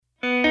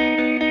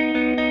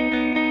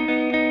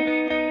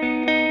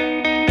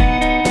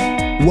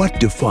What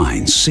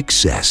defines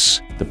success?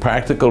 The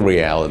practical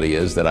reality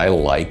is that I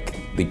like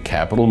the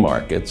capital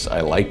markets,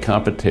 I like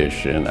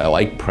competition, I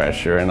like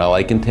pressure, and I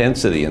like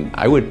intensity, and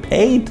I would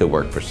pay to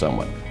work for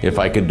someone if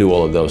I could do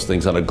all of those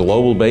things on a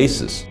global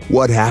basis.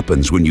 What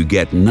happens when you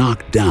get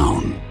knocked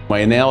down? My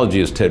analogy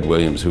is Ted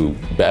Williams, who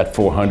bat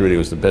 .400, he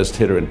was the best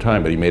hitter in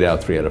time, but he made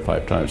out 3 out of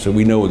 5 times. So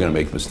we know we're going to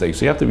make mistakes,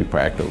 so you have to be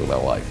practical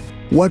about life.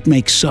 What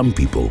makes some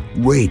people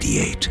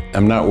radiate?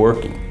 I'm not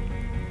working,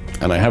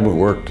 and I haven't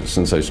worked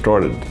since I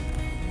started.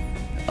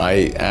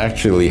 I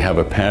actually have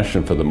a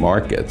passion for the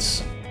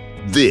markets.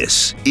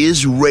 This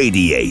is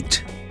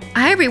Radiate.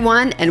 Hi,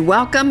 everyone, and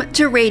welcome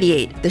to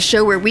Radiate, the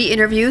show where we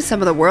interview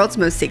some of the world's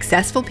most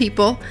successful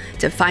people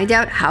to find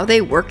out how they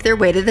work their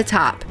way to the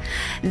top.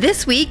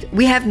 This week,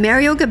 we have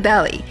Mario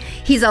Gabelli.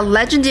 He's a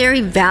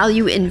legendary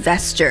value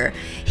investor.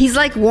 He's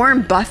like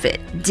Warren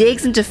Buffett,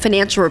 digs into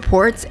financial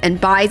reports and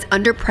buys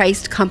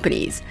underpriced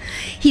companies.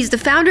 He's the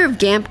founder of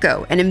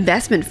GAMCO, an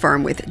investment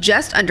firm with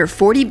just under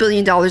 $40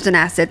 billion in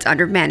assets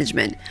under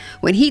management.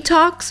 When he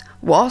talks,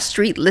 Wall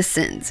Street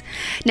listens.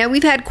 Now,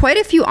 we've had quite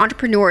a few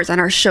entrepreneurs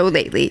on our show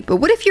lately, but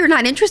what if you're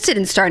not interested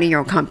in starting your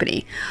own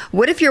company?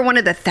 What if you're one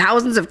of the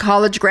thousands of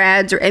college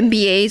grads or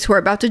MBAs who are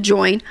about to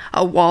join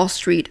a Wall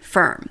Street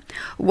firm?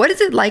 What is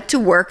it like to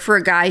work for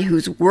a guy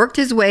who's worked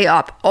his way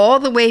up all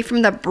the way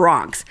from the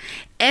Bronx,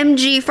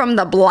 MG from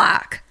the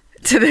block,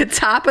 to the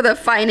top of the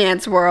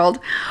finance world?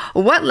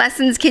 What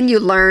lessons can you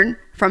learn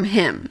from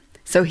him?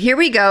 So here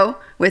we go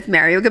with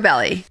Mario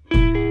Gabelli.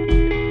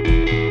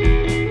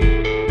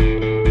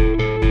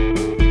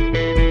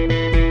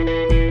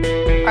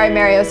 All right,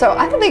 Mario, so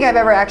I don't think I've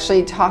ever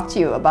actually talked to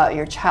you about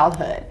your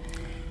childhood.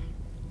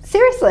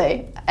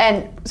 Seriously,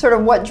 and sort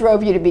of what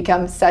drove you to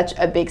become such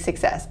a big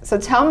success. So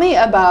tell me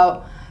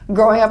about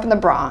growing up in the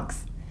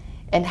Bronx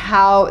and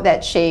how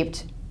that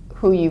shaped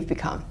who you've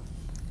become.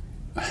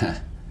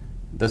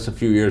 That's a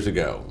few years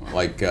ago,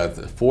 like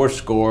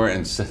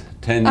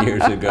 10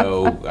 years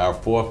ago, our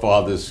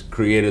forefathers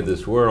created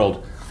this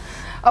world.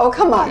 Oh,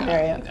 come on,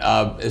 Mario.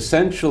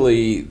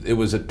 Essentially, it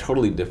was a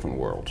totally different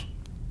world.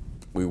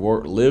 We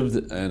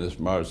lived,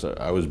 and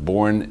I was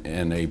born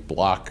in a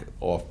block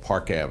off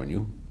Park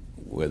Avenue,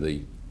 where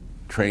the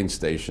train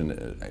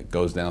station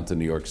goes down to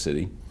New York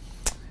City.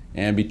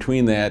 And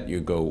between that, you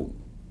go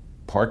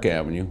Park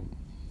Avenue,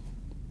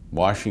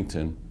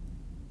 Washington,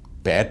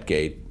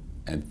 Batgate,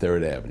 and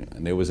 3rd Avenue.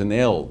 And there was an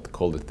L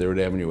called the 3rd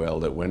Avenue L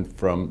that went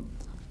from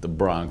the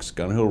Bronx,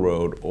 Gun Hill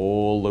Road,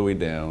 all the way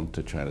down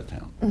to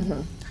Chinatown.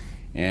 Mm-hmm.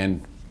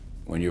 And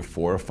when you're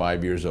 4 or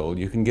 5 years old,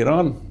 you can get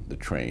on the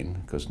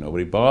train because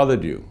nobody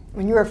bothered you.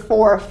 When you were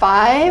 4 or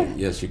 5?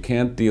 Yes, you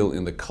can't deal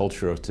in the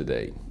culture of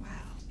today. Wow.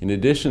 In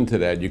addition to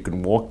that, you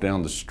can walk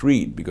down the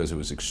street because it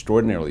was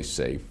extraordinarily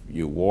safe.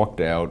 You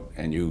walked out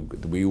and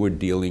we were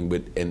dealing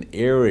with an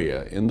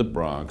area in the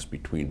Bronx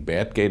between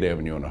Batgate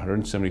Avenue on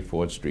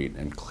 174th Street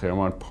and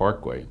Claremont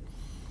Parkway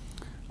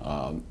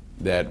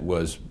that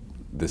was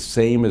the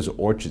same as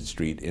Orchard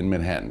Street in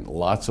Manhattan.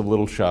 Lots of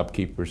little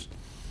shopkeepers,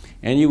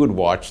 and you would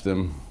watch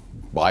them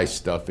buy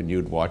stuff, and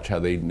you'd watch how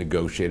they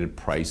negotiated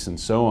price and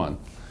so on.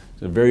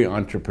 It's a very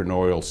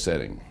entrepreneurial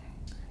setting.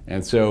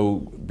 And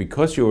so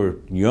because you're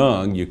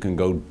young, you can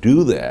go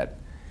do that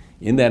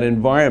in that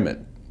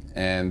environment.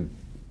 And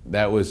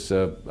that was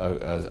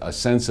a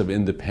sense of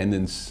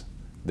independence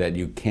that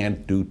you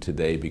can't do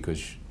today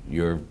because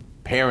your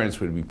parents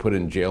would be put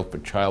in jail for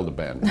child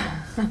abandonment.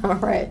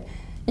 Right.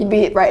 You'd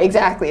be, right,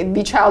 exactly. It'd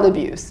be child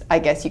abuse, I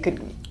guess you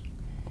could.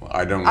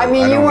 I don't know. I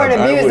mean, you weren't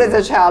abused as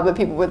a child, but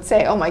people would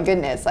say, oh my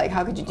goodness, like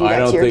how could you do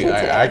that to your kids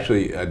today? I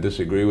actually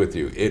disagree with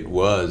you. It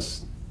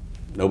was,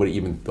 nobody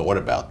even thought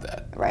about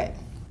that. Right.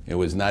 It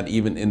was not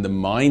even in the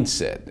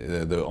mindset.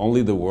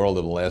 Only the world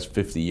of the last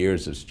 50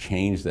 years has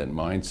changed that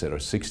mindset, or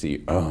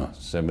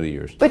 70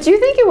 years. But do you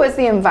think it was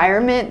the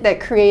environment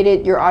that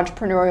created your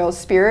entrepreneurial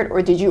spirit,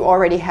 or did you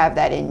already have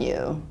that in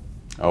you?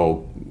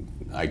 Oh,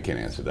 I can't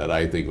answer that.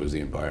 I think it was the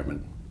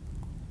environment.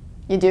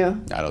 You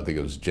do? I don't think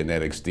it was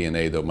genetics,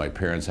 DNA, though my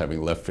parents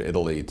having left for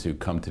Italy to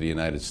come to the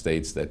United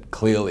States, that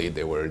clearly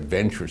they were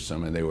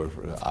adventuresome and they were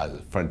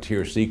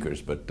frontier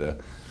seekers, but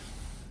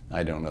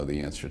I don't know the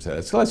answer to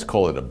that. So let's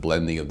call it a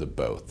blending of the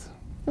both.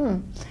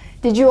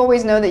 Did you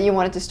always know that you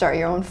wanted to start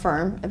your own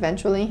firm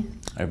eventually?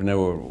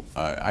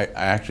 I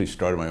actually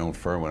started my own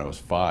firm when I was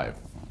 5.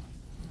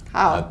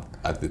 How?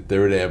 At the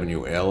 3rd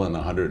Avenue L and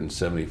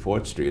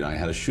 174th Street, I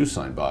had a shoe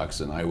sign box,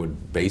 and I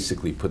would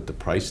basically put the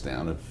price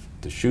down of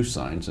the shoe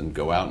signs and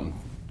go out and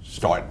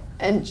start.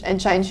 And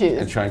shine shoes.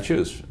 And shine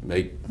shoes.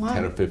 Make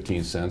 10 or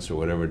 15 cents or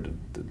whatever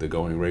the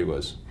going rate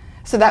was.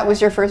 So that was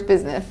your first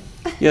business?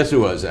 Yes, it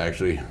was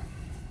actually.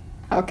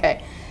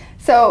 Okay.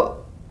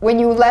 So when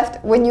you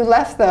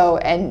left though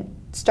and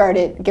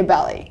started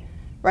Gabelli,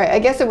 right? I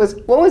guess it was,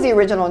 what was the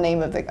original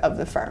name of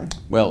the firm?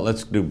 Well,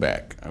 let's do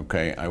back,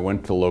 okay? I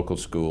went to local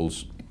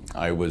schools.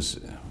 I was,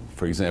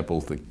 for example,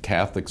 the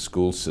Catholic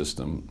school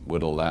system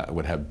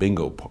would have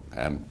bingo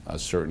on a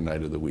certain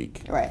night of the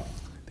week. Right.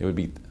 There would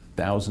be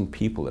 1,000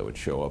 people that would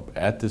show up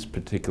at this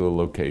particular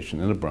location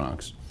in the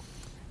Bronx,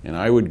 And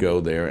I would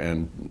go there,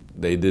 and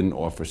they didn't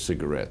offer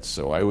cigarettes.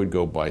 So I would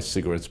go buy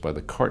cigarettes by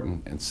the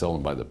carton and sell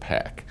them by the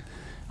pack.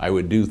 I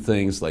would do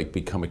things like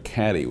become a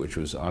caddy, which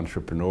was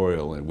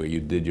entrepreneurial and where you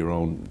did your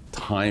own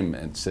time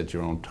and set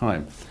your own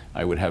time.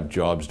 I would have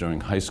jobs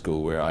during high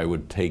school where I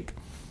would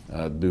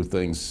do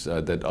things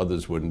that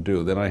others wouldn't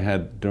do. Then I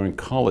had, during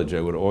college,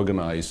 I would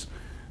organize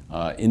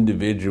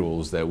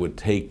individuals that would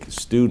take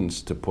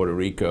students to Puerto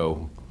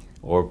Rico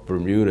or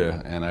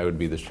Bermuda, and I would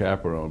be the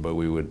chaperone, but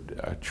we would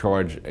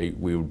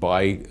we would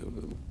buy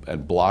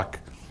and block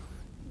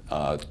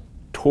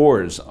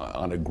tours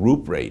on a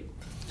group rate.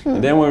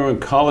 And then when we were in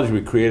college,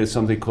 we created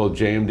something called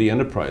JMD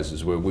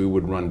Enterprises, where we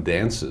would run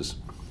dances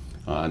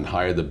and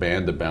hire the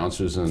band, the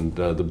bouncers, and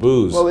the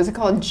booze. What was it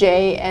called?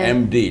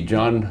 MD,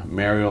 John,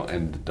 Mariel,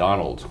 and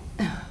Donald.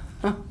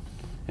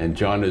 And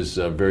John is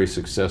very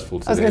successful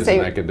today as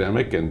an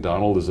academic, and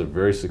Donald is a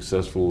very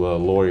successful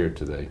lawyer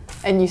today.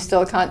 And you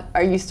still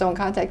are you still in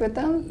contact with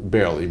them?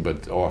 Barely,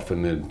 but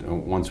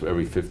often, once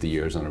every 50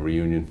 years on a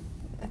reunion.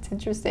 That's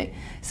interesting.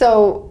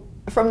 So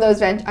from those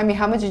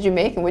how much did you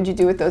make, and what did you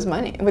do with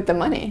the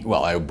money?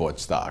 Well, I bought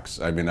stocks.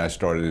 I mean, I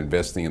started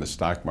investing in the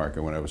stock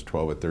market when I was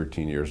 12 or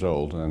 13 years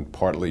old, and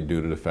partly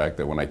due to the fact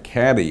that when I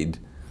caddied,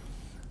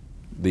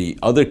 the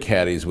other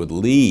caddies would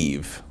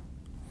leave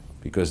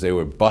because they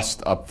were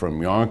bussed up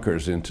from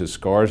Yonkers into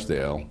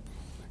Scarsdale,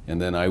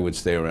 and then I would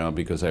stay around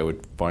because I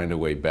would find a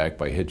way back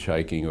by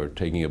hitchhiking or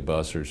taking a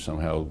bus or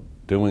somehow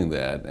doing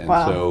that. And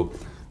so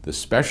the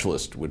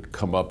specialist would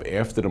come up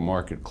after the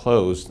market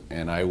closed,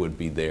 and I would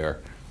be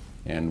there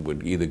and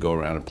would either go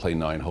around and play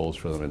 9 holes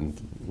for them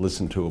and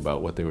listen to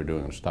about what they were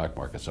doing in the stock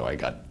market. So I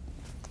got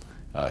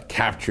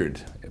captured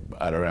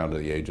at around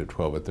the age of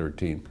 12 or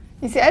 13.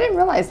 You see, I didn't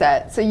realize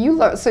that.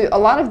 So so a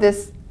lot of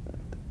this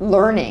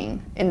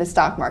learning in the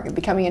stock market,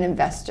 becoming an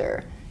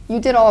investor, you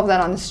did all of that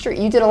on the street.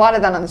 You did a lot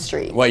of that on the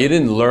street. Well, you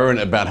didn't learn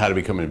about how to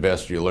become an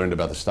investor. You learned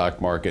about the stock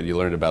market. You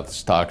learned about the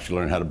stocks. You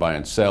learned how to buy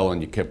and sell,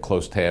 and you kept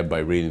close tab by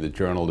reading the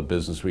Journal, the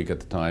Business Week at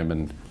the time,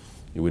 and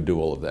you would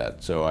do all of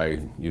that. So I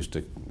used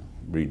to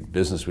read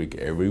Business Week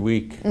every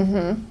week,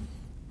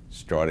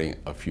 starting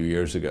a few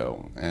years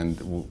ago,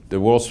 and the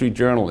Wall Street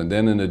Journal. And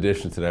then in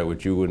addition to that,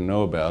 which you wouldn't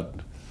know about,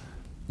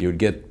 you would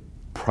get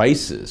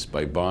prices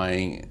by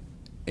buying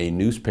a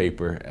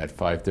newspaper at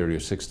 5:30 or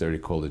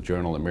 6:30 called the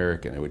Journal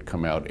American. It would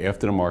come out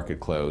after the market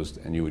closed,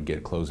 and you would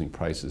get closing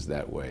prices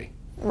that way.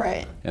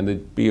 Right. And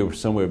it'd be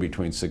somewhere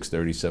between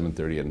 6:30,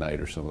 7:30 at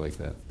night or something like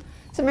that.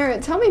 So Mariel,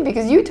 tell me,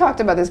 because you talked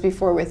about this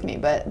before with me,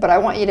 but I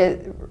want you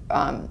to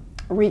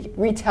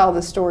retell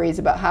the stories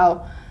about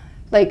how,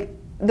 like,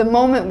 the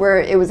moment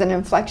where it was an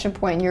inflection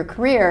point in your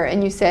career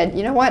and you said,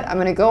 you know what, I'm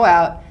going to go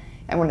out,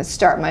 I want to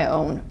start my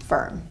own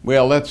firm.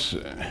 Well,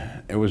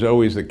 it was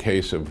always the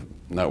case of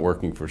not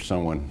working for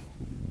someone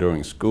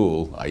during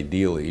school.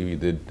 Ideally, you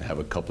did have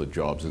a couple of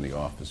jobs in the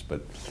office,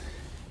 but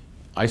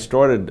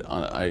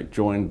I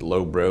joined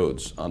Loeb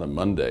Rhodes on a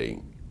Monday,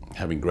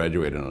 having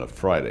graduated on a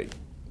Friday.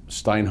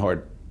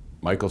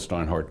 Michael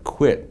Steinhardt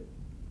quit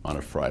on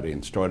a Friday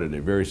and started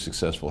a very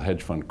successful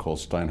hedge fund called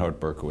Steinhardt,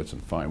 Berkowitz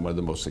 & Fine, one of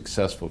the most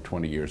successful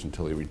 20 years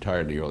until he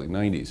retired in the early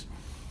 90s.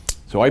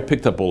 So I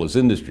picked up all his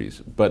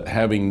industries, but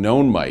having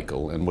known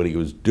Michael and what he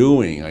was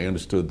doing, I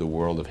understood the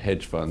world of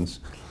hedge funds.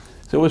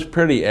 So it was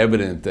pretty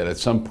evident that at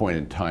some point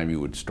in time you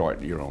would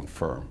start your own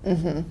firm.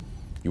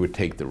 You would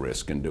take the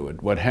risk and do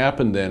it. What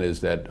happened then is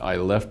that I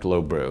left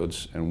Loeb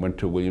Rhodes and went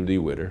to William D.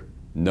 Witter,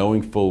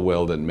 knowing full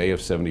well that May of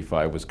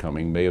 '75 was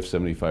coming. May of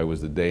 '75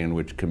 was the day in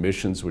which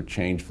commissions were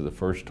changed for the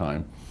first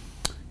time.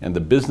 And the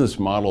business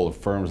model of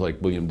firms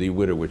like William D.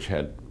 Witter, which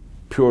had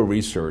pure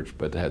research,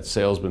 but had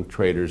salesmen,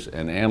 traders,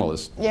 and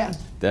analysts,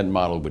 that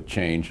model would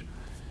change.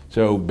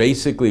 So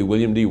basically,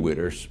 William D.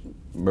 Witter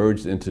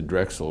merged into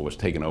Drexel, was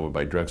taken over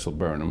by Drexel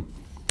Burnham.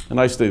 And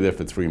I stayed there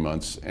for 3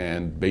 months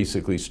and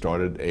basically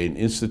started an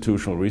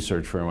institutional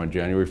research firm on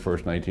January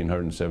 1st,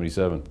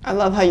 1977. I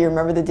love how you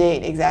remember the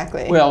date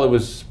exactly. Well, it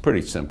was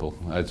pretty simple.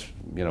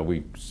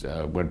 We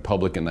went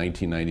public in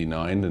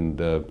 1999,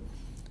 and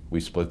we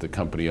split the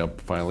company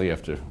up finally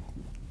after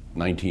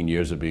 19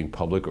 years of being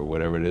public or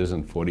whatever it is,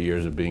 and 40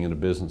 years of being in the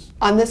business.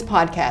 On this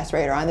podcast,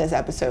 right, or on this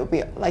episode,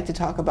 we like to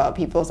talk about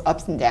people's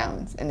ups and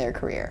downs in their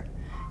career.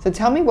 So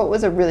tell me, what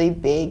was a really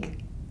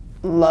big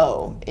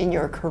low in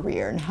your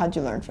career, and how'd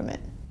you learn from it?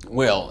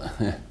 Well,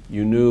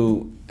 you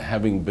knew,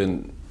 having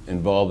been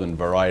involved in a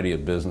variety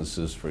of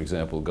businesses, for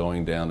example,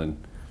 going down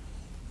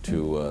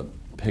to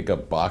pick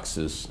up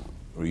boxes,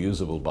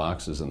 reusable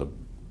boxes in the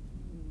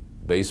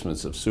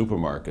basements of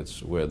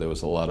supermarkets where there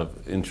was a lot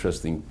of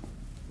interesting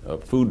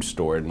food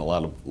stored and a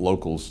lot of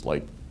locals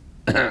like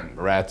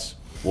rats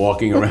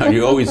walking around.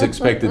 You always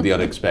expected the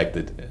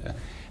unexpected.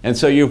 And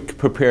so you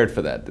prepared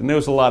for that. And there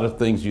was a lot of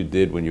things you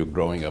did when you were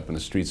growing up in the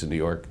streets of New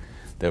York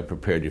that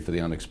prepared you for the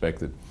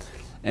unexpected.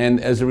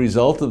 And as a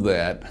result of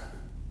that,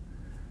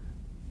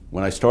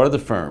 when I started the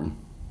firm,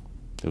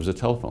 there was a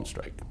telephone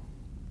strike.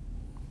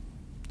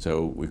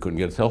 So we couldn't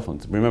get a telephone.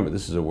 Remember,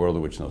 this is a world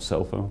in which no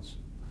cell phones.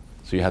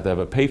 So you had to have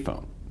a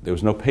payphone. There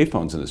was no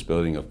payphones in this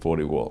building of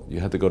 40 Wall. You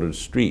had to go to the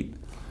street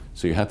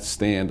So you had to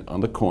stand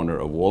on the corner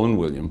of Wall and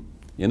William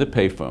in a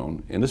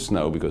payphone in the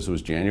snow, because it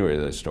was January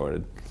that I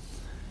started.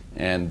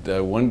 And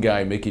one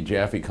guy, Mickey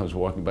Jaffe, comes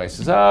walking by and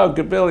says, "Oh,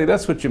 good Billy,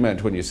 that's what you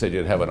meant when you said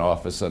you'd have an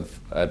office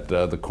at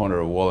the corner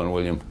of Wall and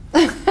William."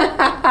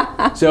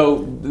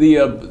 So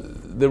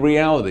the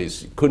reality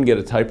is, you couldn't get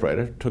a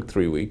typewriter. It took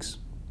 3 weeks.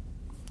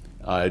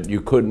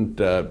 You couldn't.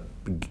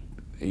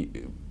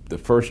 The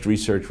first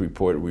research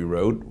report we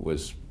wrote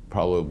was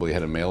probably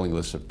had a mailing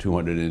list of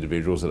 200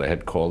 individuals that I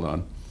had called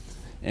on,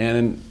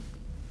 and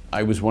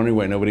I was wondering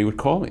why nobody would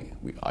call me.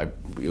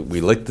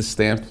 We licked the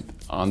stamp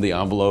on the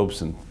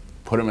envelopes and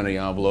put them in the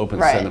envelope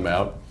and send them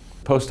out.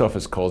 Post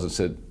office calls and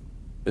said,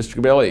 "Mr.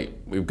 Gabelli,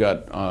 we've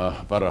got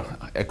about a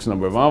X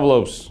number of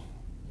envelopes.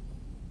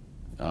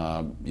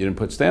 You didn't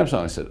put stamps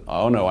on." I said,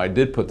 "Oh no, I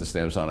did put the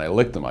stamps on. I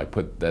licked them. I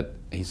put that."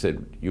 He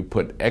said, "You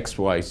put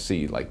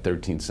XYC, like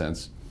 13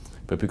 cents,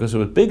 but because it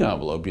was a big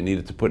envelope, you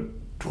needed to put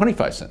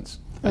 25 cents.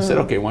 I said,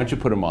 "Okay, why don't you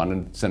put them on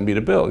and send me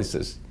the bill?" He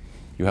says,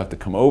 "You have to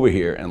come over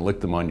here and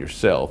lick them on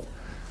yourself."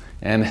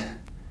 And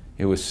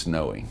it was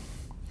snowing,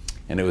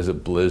 and it was a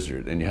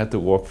blizzard, and you had to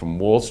walk from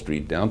Wall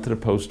Street down to the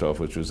post office,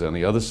 which was on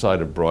the other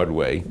side of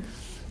Broadway.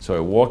 So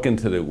I walk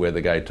into where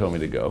the guy told me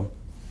to go.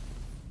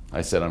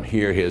 I said, "I'm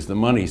here, here's the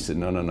money." He said,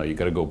 no, you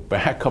gotta go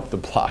back up the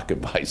block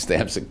and buy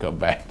stamps and come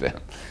back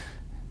down.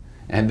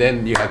 And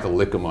then you have to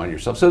lick them on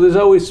yourself. So there's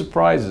always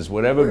surprises,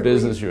 whatever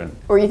business you're in.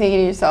 Or you thinking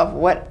to yourself,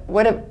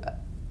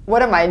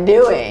 what am I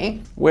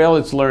doing? Well,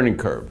 it's learning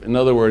curve. In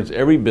other words,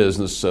 every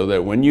business, so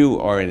that when you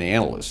are an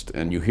analyst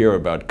and you hear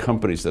about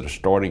companies that are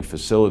starting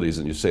facilities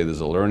and you say there's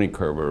a learning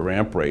curve or a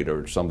ramp rate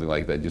or something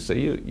like that, you say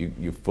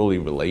you fully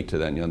relate to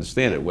that and you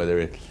understand it,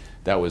 whether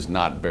that was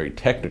not very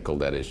technical,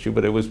 that issue,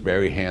 but it was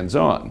very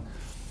hands-on.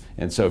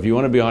 And so if you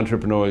want to be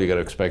entrepreneurial, you got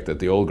to expect that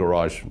the old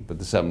garage, but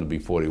this happened to be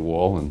 40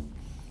 Wall. And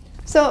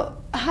so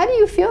how do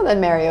you feel then,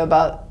 Mario,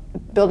 about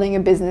building a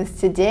business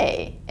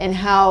today and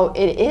how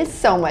it is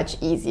so much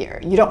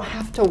easier? You don't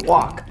have to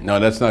walk. No,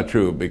 that's not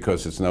true,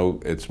 because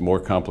it's more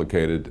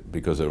complicated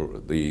because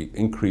of the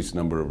increased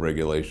number of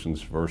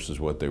regulations versus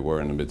what they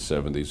were in the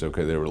mid-'70s.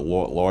 Okay, there were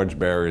large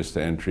barriers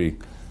to entry,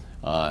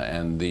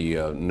 and the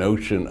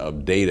notion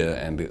of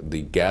data and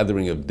the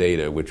gathering of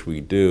data, which we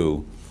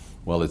do,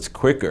 well, it's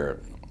quicker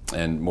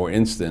and more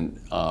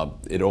instant.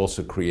 It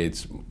also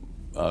creates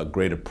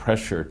greater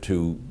pressure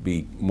to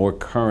be more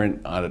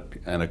current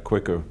on a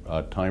quicker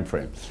time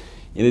frame.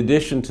 In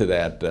addition to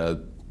that,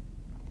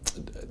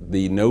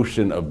 the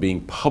notion of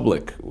being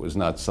public was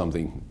not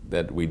something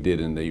that we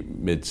did in the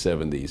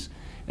mid-'70s.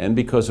 And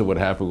because of what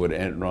happened with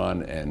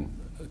Enron and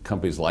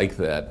companies like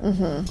that,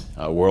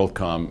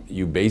 WorldCom,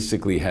 you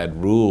basically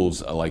had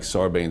rules like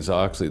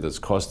Sarbanes-Oxley that's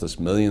cost us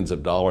millions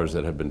of dollars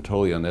that have been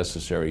totally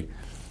unnecessary,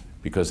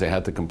 because they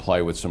had to comply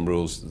with some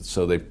rules.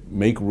 So they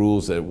make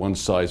rules that one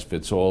size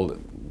fits all.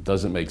 It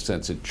doesn't make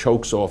sense. It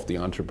chokes off the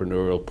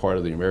entrepreneurial part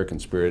of the American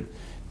spirit.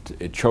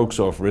 It chokes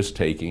off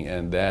risk-taking,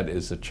 and that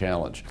is a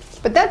challenge.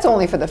 But that's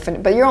only for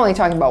but you're only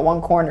talking about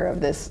one corner of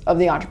the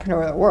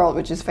entrepreneurial world,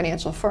 which is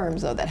financial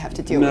firms, though, that have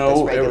to deal with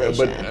this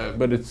regulation.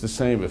 But it's the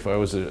same. If I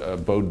was a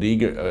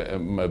bodega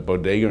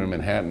in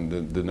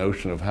Manhattan, the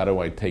notion of how do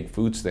I take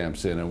food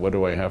stamps in, and what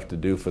do I have to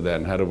do for that,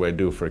 and how do I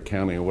do for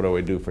accounting, and what do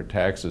I do for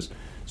taxes?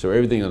 So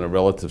everything on a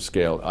relative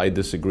scale, I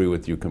disagree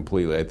with you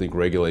completely. I think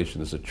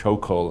regulation is a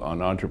chokehold on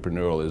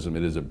entrepreneurialism.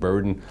 It is a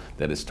burden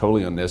that is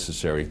totally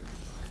unnecessary.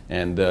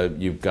 And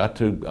you've got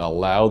to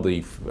allow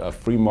the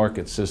free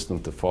market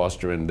system to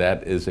foster, and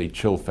that is a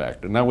chill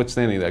factor.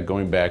 Notwithstanding that,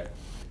 going back,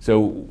 so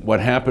what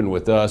happened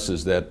with us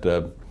is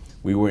that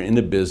we were in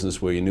a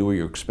business where you knew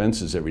your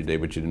expenses every day,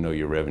 but you didn't know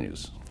your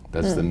revenues.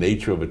 That's the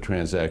nature of a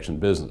transaction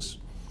business.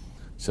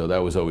 So that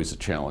was always a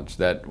challenge.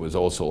 That was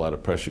also a lot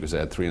of pressure because I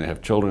had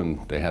 3.5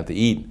 children. They had to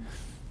eat.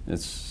 Did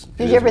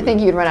you ever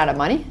think you'd run out of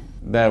money?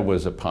 That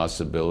was a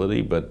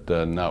possibility, but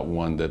not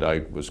one that I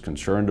was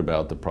concerned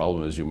about. The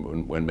problem is,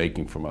 when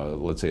making from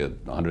let's say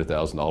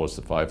 $100,000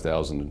 to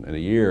 $5,000 in a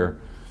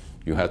year,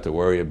 you have to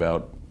worry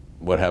about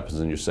what happens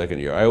in your second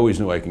year. I always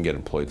knew I can get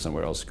employed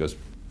somewhere else because,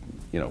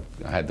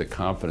 I had the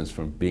confidence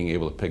from being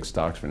able to pick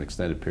stocks for an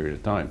extended period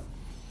of time.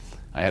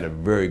 I had a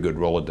very good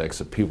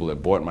Rolodex of people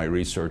that bought my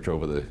research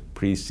over the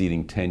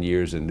preceding 10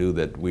 years and knew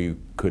that we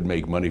could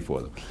make money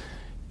for them.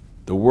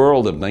 The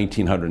world of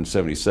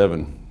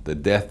 1977, the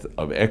death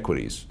of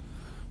equities,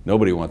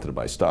 nobody wanted to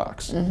buy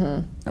stocks.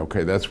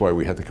 Okay, that's why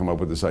we had to come up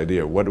with this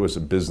idea. What was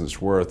a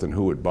business worth and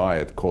who would buy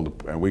it?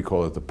 And we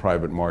call it the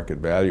private market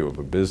value of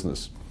a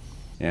business.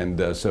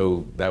 And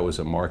so that was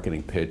a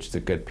marketing pitch to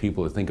get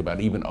people to think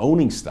about even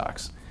owning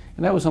stocks.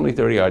 And that was only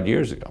 30 odd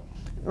years ago.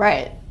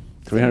 Right.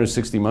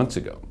 360 months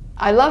ago.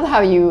 I love how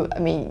you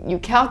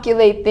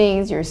calculate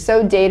things, you're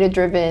so data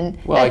driven.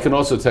 Well, I can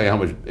also tell you how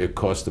much it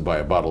costs to buy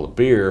a bottle of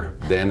beer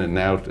then and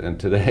now and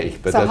today.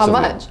 But so how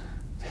much?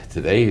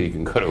 Today you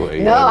can go to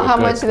a... No, how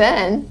much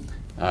then?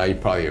 You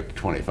probably have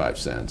 25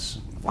 cents.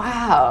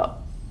 Wow.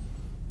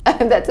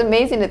 That's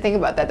amazing to think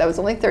about that. That was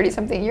only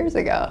 30-something years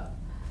ago.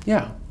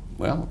 Yeah.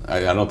 Well,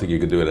 I don't think you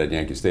could do it at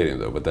Yankee Stadium,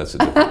 though, but that's a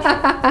different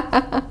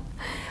issue.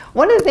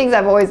 One of the things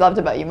I've always loved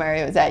about you,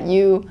 Mario, is that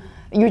you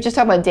just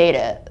talk about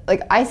data.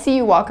 Like, I see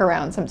you walk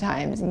around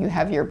sometimes and you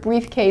have your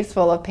briefcase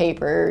full of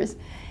papers,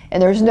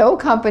 and there's no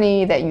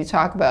company that you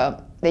talk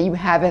about that you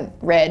haven't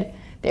read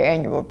their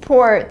annual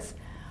reports,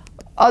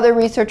 other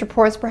research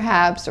reports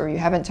perhaps, or you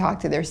haven't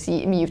talked to their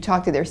you've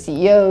talked to their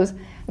CEOs.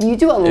 You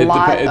do a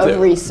lot of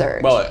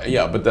research. Well,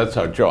 yeah, but that's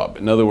our job.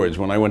 In other words,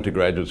 when I went to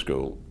graduate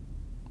school,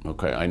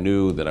 okay, I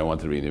knew that I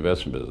wanted to be in the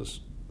investment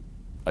business.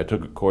 I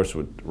took a course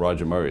with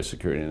Roger Murray, a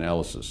security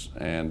analysis,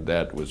 and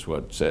that was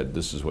what said,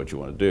 this is what you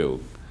want to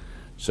do.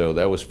 So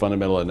that was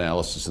fundamental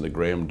analysis in the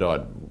Graham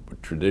Dodd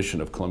tradition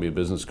of Columbia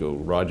Business School.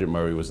 Roger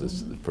Murray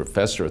was the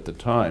professor at the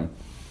time,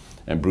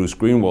 and Bruce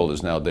Greenwald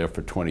is now there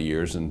for 20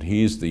 years, and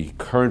he's the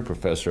current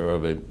professor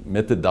of a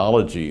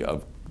methodology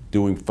of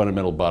doing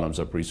fundamental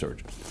bottoms-up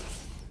research.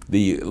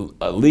 The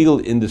legal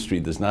industry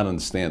does not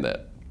understand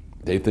that.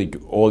 They think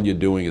all you're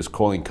doing is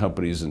calling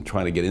companies and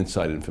trying to get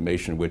inside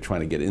information. We're trying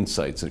to get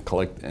insights and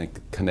collect and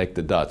connect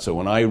the dots. So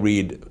when I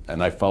read,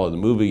 and I follow the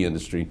movie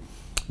industry,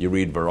 you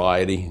read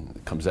Variety,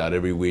 it comes out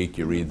every week,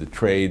 you read the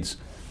trades,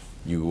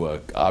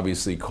 you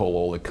obviously call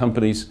all the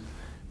companies,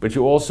 but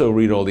you also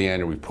read all the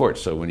annual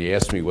reports. So when you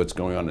ask me what's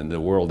going on in the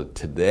world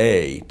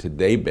today,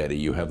 Betty,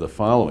 you have the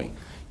following.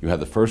 You have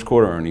the first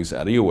quarter earnings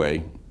out of your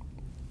way,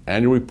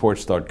 annual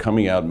reports start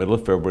coming out middle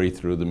of February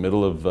through the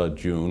middle of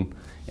June,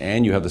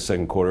 and you have the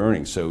second quarter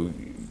earnings. So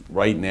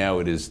right now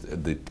it is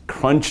the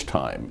crunch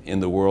time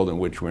in the world in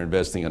which we're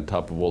investing on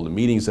top of all the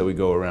meetings that we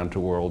go around the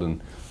world and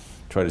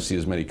try to see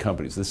as many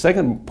companies. The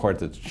second part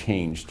that's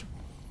changed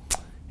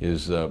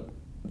is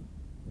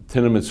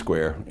Tiananmen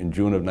Square in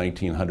June of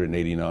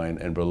 1989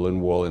 and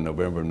Berlin Wall in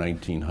November of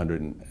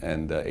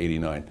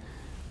 1989.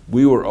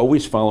 We were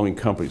always following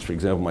companies. For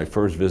example, my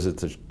first visit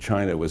to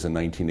China was in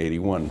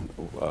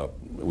 1981.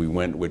 We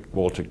went with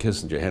Walter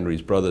Kissinger,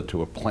 Henry's brother,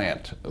 to a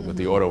plant with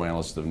the auto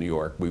analyst of New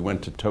York. We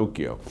went to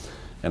Tokyo,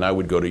 and I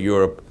would go to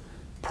Europe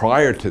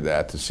prior to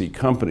that to see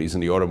companies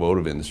in the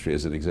automotive industry,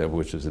 as an example,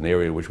 which is an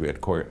area in which we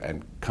had core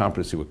and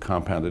competency with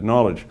compounded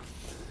knowledge.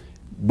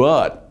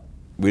 But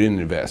we didn't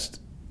invest.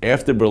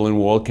 After Berlin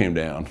Wall came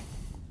down,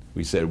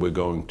 we said we're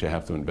going to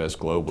have to invest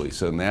globally.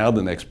 So now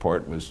the next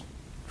part was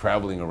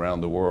traveling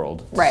around the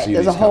world. Right,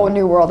 there's a whole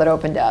new world that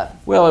opened up.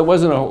 Well, it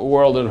wasn't a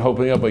world that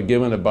opened up, but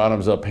given a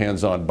bottoms-up,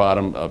 hands-on,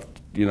 bottom of,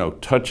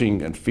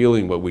 touching and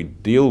feeling what we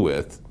deal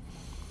with,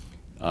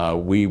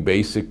 we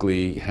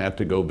basically had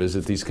to go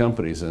visit these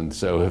companies. And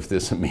so if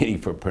there's a meeting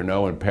for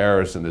Pernod in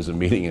Paris and there's a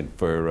meeting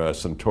for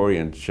Suntory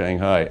in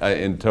Shanghai,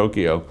 in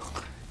Tokyo,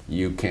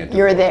 you can't do it.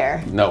 You're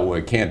there. No,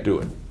 we can't do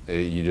it.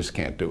 You just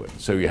can't do it.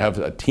 So you have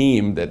a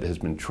team that has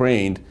been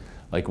trained.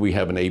 Like we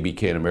have an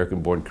ABK, an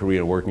American-born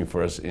Korean, working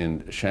for us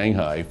in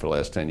Shanghai for the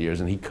last 10 years,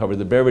 and he covered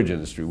the beverage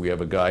industry. We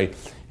have a guy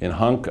in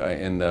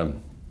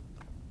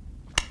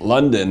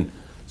London,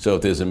 so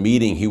if there's a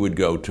meeting, he would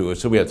go to it.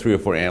 So we have 3 or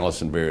 4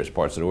 analysts in various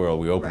parts of the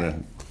world. We open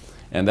it,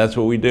 and that's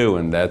what we do,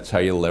 and that's how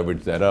you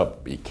leverage that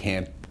up. You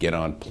can't get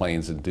on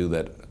planes and do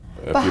that.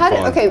 But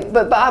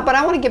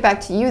I want to get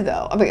back to you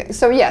though. Okay,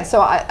 so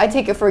I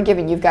take it for a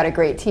given you've got a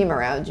great team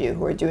around you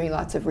who are doing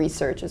lots of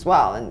research as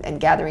well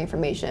and gathering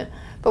information.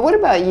 But what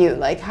about you?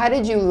 Like, how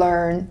did you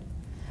learn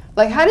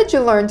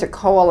to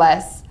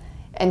coalesce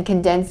and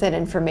condense that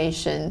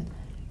information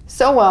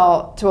so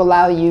well to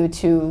allow you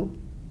to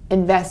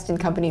invest in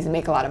companies and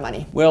make a lot of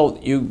money? Well,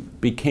 you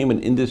became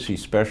an industry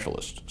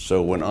specialist.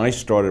 So when I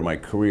started my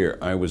career,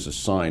 I was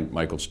assigned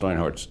Michael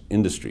Steinhardt's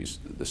industries.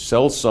 The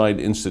sell-side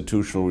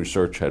institutional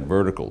research had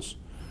verticals.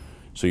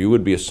 So you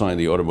would be assigned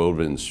the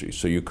automotive industry.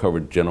 So you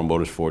covered General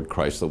Motors, Ford,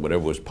 Chrysler,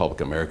 whatever was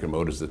public, American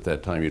Motors at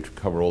that time. You'd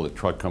cover all the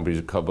truck companies,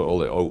 you'd cover all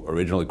the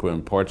original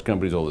equipment parts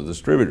companies, all the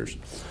distributors.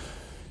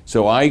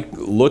 So I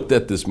looked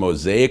at this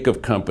mosaic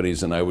of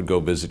companies, and I would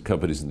go visit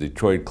companies in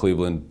Detroit,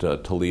 Cleveland,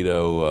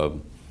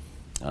 Toledo,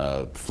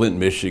 Flint,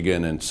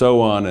 Michigan, and so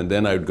on. And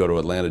then I would go to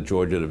Atlanta,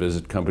 Georgia to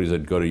visit companies.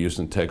 I'd go to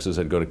Houston, Texas.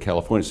 I'd go to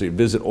California. So you'd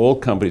visit all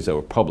companies that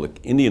were public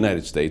in the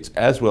United States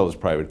as well as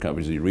private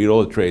companies. You'd read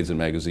all the trades and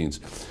magazines.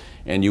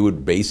 And you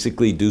would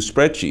basically do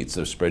spreadsheets.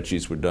 Those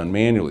spreadsheets were done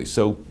manually.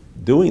 So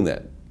doing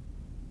that,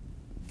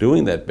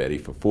 Betty,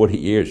 for 40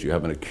 years, you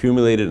have an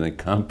accumulated and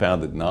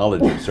compounded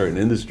knowledge of certain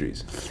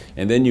industries.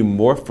 And then you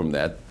morph from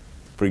that.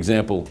 For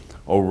example,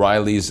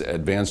 O'Reilly's,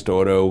 Advanced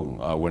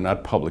Auto were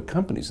not public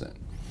companies then.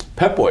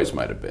 Pep Boys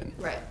might have been.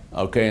 Right.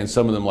 Okay, and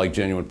some of them like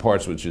Genuine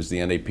Parts, which is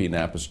the NAP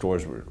Napa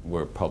stores,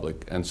 were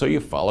public. And so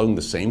you're following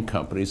the same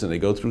companies, and they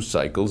go through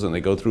cycles, and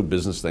they go through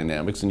business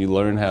dynamics, and you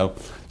learn how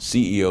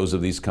CEOs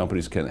of these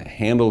companies can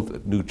handle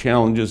new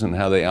challenges and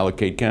how they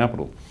allocate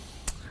capital.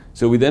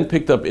 So we then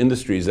picked up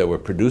industries that were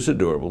producer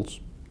durables,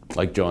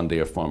 like John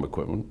Deere Farm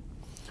Equipment.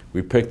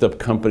 We picked up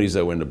companies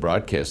that were in the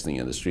broadcasting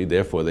industry,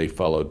 therefore they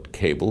followed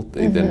cable.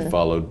 They then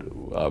followed,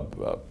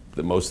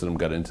 most of them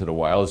got into the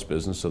wireless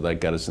business, so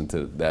that got us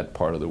into that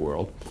part of the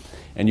world.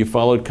 And you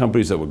followed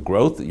companies that were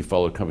growth, you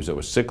followed companies that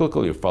were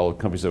cyclical, you followed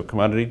companies that were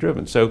commodity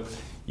driven. So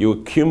you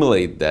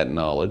accumulate that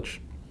knowledge.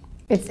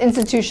 It's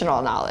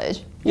institutional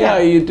knowledge. Yeah,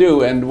 you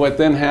do. And what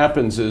then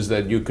happens is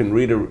that you can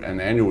read an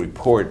annual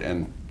report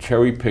and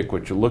cherry pick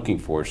what you're looking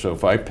for. So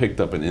if I picked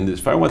up an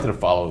industry, if I wanted to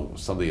follow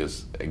something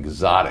as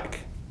exotic,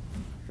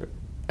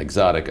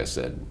 I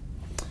said,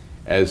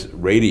 as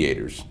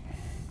radiators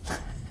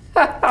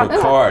for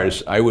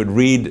cars, I would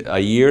read a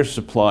year's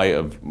supply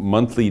of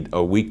monthly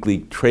or weekly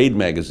trade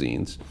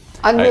magazines.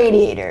 On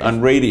radiators?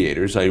 On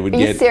radiators. I would Are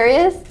get. you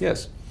serious?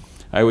 Yes.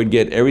 I would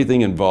get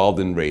everything involved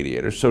in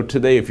radiators. So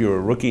today, if you're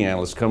a rookie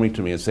analyst coming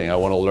to me and saying, I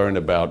want to learn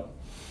about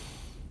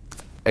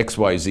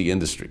XYZ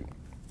industry.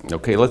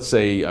 Okay, let's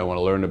say I want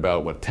to learn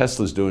about what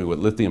Tesla's doing with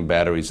lithium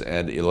batteries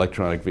and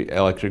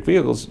electric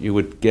vehicles. You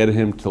would get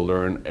him to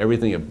learn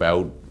everything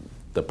about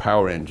the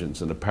power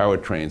engines and the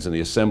powertrains and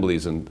the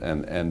assemblies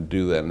and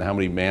do that, and how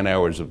many man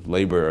hours of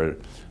labor are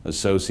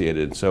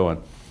associated and so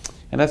on.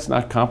 And that's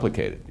not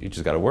complicated. You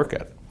just got to work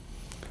at it.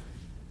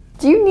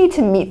 Do you need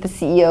to meet the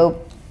CEO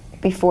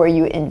before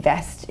you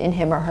invest in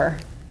him or her?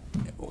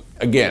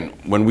 Again,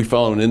 when we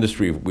follow an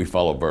industry, we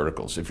follow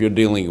verticals. If you're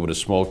dealing with a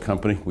small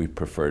company, we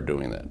prefer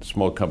doing that.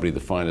 Small company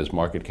defined as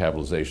market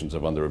capitalizations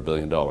of under $1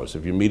 billion.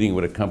 If you're meeting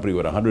with a company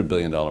with a $100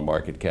 billion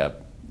market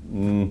cap,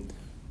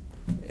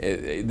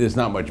 there's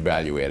not much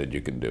value added you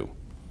can do.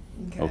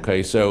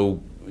 Okay,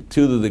 so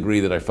to the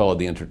degree that I follow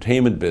the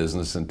entertainment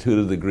business and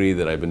to the degree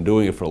that I've been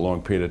doing it for a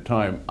long period of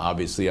time,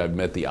 obviously I've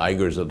met the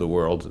Igers of the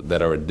world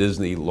that are at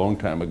Disney a long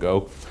time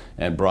ago,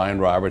 and Brian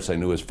Roberts, I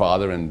knew his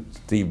father, and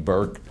Steve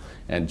Burke,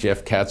 and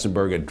Jeff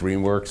Katzenberg at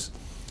DreamWorks,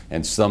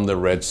 and Sumner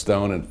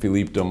Redstone, and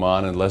Philippe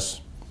Doman, and Les,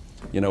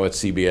 at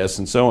CBS,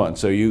 and so on.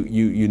 So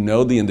you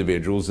know the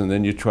individuals, and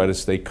then you try to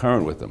stay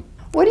current with them.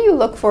 What do you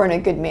look for in a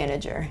good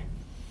manager?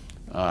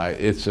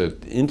 It's an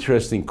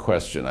interesting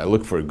question. I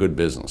look for a good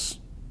business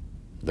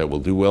that will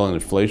do well in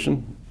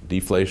inflation,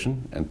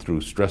 deflation, and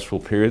through stressful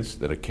periods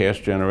that are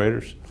cash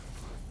generators.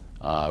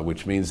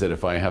 Which means that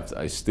if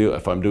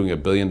I'm doing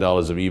 $1 billion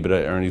of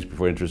EBITDA, earnings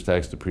before interest,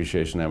 tax,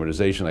 depreciation,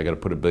 amortization, I got to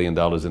put $1 billion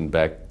in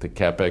back to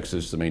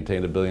CapEx to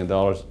maintain $1 billion.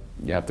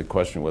 You have to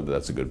question whether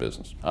that's a good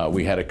business.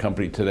 We had a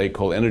company today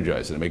called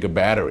Energizer. They make a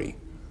battery.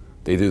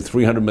 They do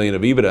 $300 million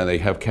of EBITDA and they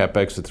have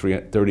CapEx of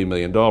 $30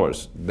 million.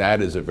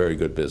 That is a very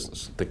good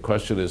business. The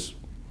question is,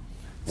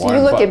 so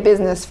you look at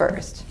business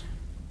first.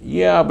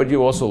 Yeah, but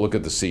you also look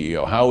at the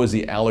CEO. How is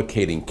he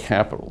allocating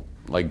capital?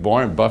 Like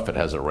Warren Buffett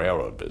has a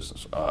railroad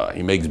business.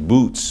 He makes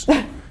boots.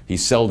 He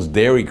sells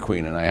Dairy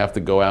Queen, and I have to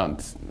go out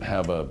and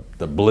have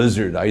the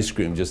Blizzard ice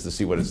cream just to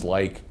see what it's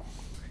like.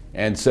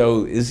 And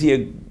so is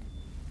he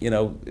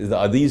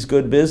are these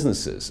good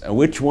businesses? And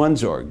which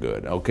ones are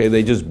good? Okay,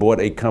 they just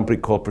bought a company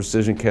called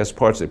Precision Cast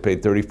Parts. They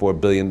paid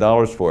 $34 billion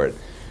for it.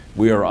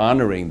 We are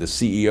honoring the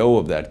CEO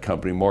of that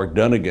company, Mark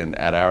Dunnigan,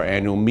 at our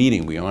annual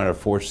meeting. We honor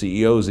 4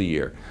 CEOs a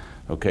year.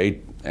 Okay,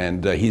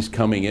 and he's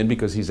coming in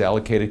because he's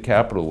allocated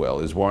capital well.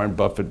 Is Warren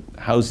Buffett,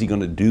 how's he going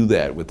to do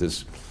that with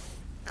this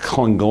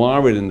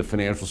conglomerate in the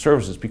financial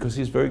services? Because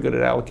he's very good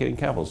at allocating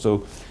capital.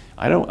 So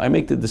I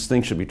make the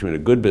distinction between a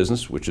good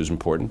business, which is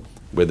important,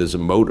 where there's a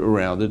moat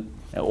around it,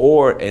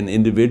 or an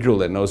individual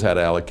that knows how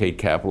to allocate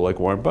capital like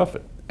Warren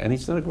Buffett. And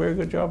he's done a very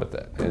good job at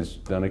that. He's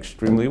done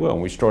extremely well.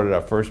 When we started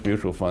our first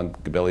mutual fund,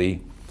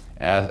 Gabelli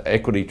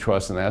Equity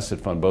Trust and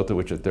Asset Fund, both of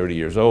which are 30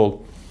 years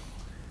old,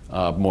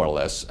 more or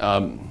less.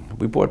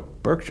 We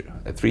bought Berkshire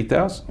at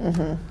 $3,000.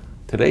 Mm-hmm.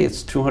 Today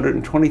it's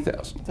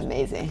 $220,000. It's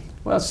amazing.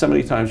 Well, it's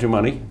 70 times your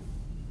money,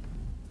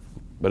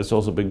 but it's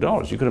also big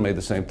dollars. You could have made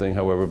the same thing,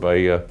 however,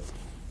 by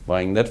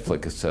buying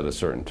Netflix at a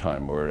certain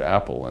time, or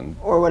Apple.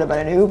 Or what about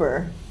an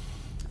Uber?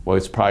 Well,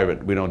 it's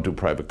private. We don't do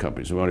private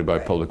companies. We only buy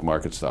public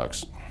market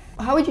stocks.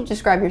 How would you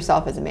describe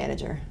yourself as a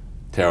manager?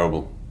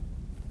 Terrible.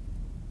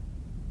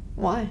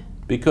 Why?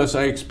 Because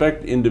I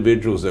expect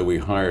individuals that we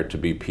hire to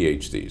be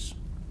PhDs.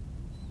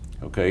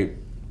 Okay,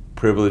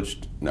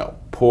 privileged, no,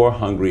 poor,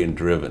 hungry, and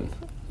driven.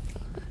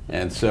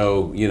 And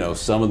so,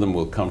 some of them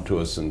will come to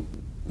us and,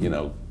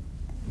 they're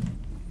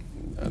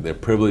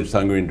privileged,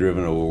 hungry, and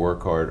driven, or will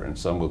work hard, and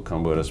some will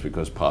come with us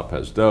because Pop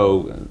has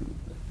dough.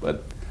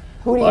 But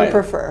who do you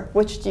prefer?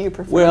 Which do you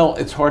prefer? Well,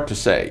 it's hard to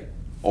say.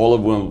 All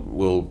of them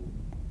will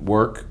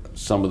work,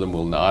 some of them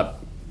will not.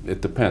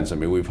 It depends. I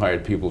mean, we've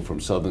hired people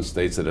from southern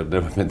states that have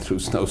never been through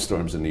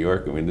snowstorms in New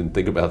York, and we didn't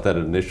think about that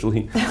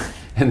initially.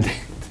 And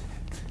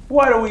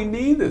what do we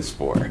need this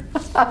for?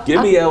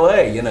 Give me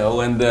LA,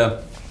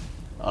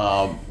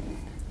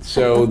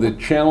 so the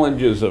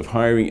challenges of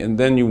hiring, and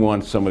then you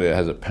want somebody that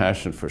has a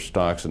passion for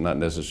stocks and not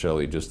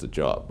necessarily just a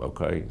job,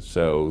 okay?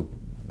 So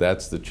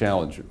that's the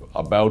challenge.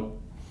 About,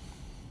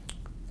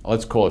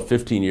 let's call it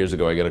 15 years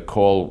ago, I got a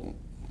call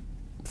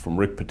from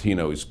Rick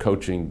Pitino. He's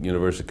coaching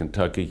University of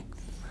Kentucky.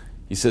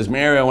 He says,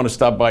 Mary, I want to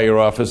stop by your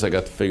office. I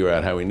got to figure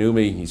out how he knew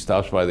me. He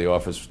stops by the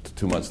office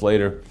 2 months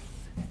later,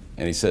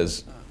 and he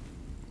says,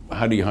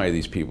 how do you hire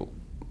these people?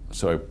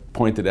 So I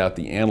pointed out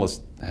the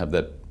analysts have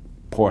that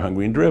poor,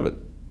 hungry, and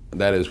driven.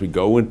 That is, we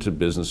go into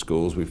business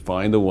schools, we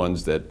find the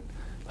ones that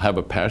have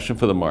a passion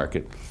for the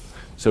market.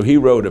 So he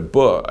wrote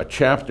a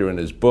chapter in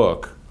his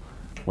book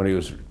when he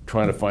was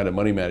trying to find a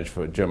money manager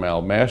for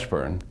Jamal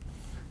Mashburn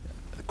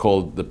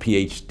called The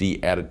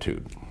PhD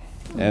Attitude.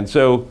 And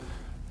so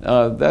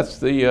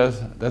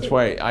That's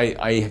why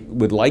I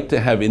would like to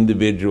have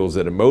individuals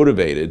that are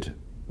motivated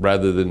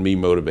rather than me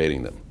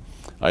motivating them.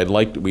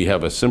 We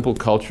have a simple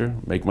culture: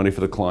 make money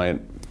for the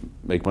client,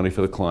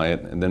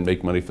 and then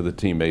make money for the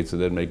teammates,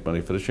 and then make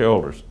money for the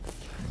shareholders.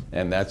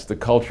 And that's the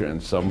culture,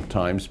 and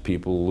sometimes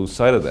people lose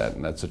sight of that,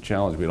 and that's a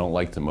challenge. We don't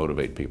like to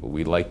motivate people.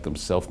 We like them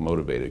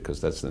self-motivated because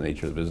that's the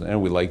nature of the business,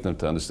 and we like them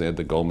to understand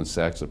the Goldman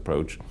Sachs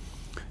approach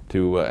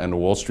and the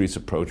Wall Street's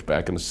approach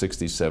back in the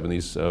 60s,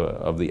 70s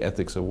of the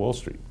ethics of Wall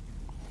Street.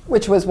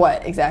 Which was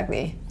what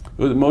exactly?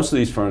 Most of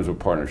these firms were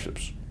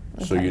partnerships,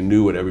 so you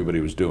knew what everybody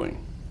was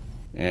doing.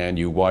 And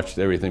you watched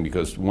everything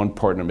because one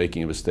partner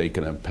making a mistake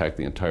can impact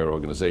the entire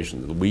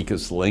organization. The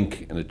weakest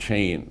link in a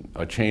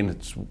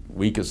chain's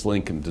weakest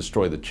link can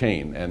destroy the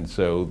chain. And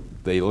so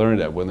they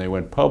learned that when they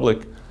went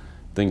public,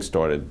 things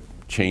started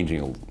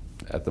changing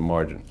at the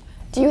margin.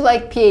 Do you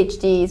like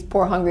PhDs,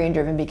 poor, hungry, and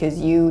driven, because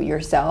you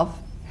yourself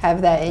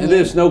have that in you?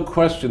 There's no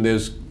question.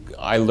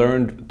 I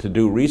learned to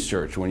do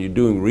research. When you're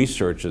doing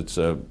research, it's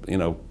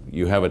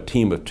you have a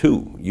team of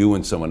two, you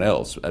and someone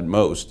else at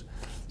most.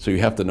 So you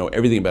have to know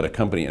everything about a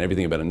company and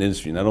everything about an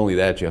industry. Not only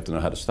that, you have to know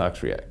how the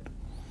stocks react.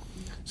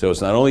 So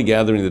it's not only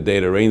gathering the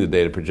data, rating the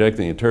data,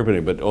 projecting,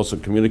 interpreting, but also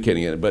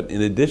communicating it. But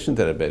in addition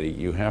to that, Betty,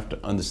 you have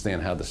to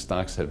understand how the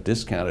stocks have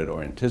discounted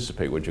or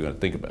anticipate what you're going to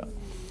think about.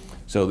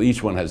 So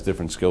each one has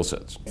different skill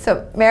sets.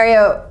 So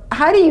Mario,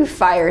 how do you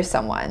fire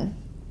someone?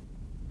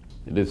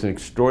 It is an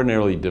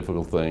extraordinarily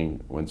difficult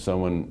thing when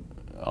someone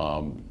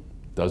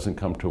doesn't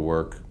come to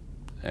work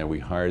and we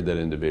hired that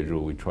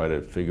individual. We try to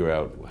figure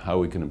out how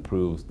we can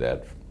improve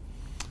that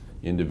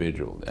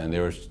individual. And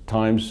there are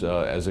times,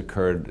 as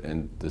occurred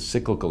in the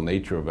cyclical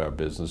nature of our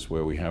business,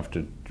 where we have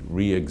to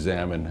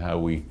re-examine how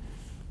we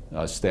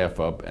staff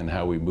up and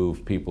how we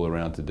move people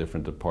around to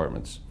different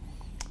departments.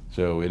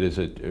 So it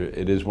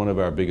is one of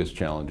our biggest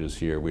challenges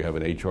here. We have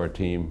an HR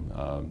team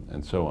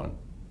and so on.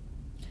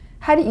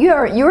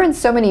 You're in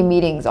so many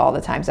meetings all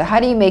the time, so how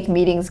do you make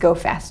meetings go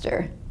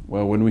faster?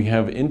 Well, when we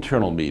have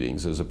internal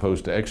meetings as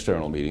opposed to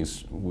external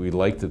meetings, we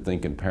like to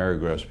think in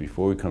paragraphs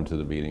before we come to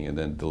the meeting and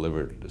then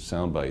deliver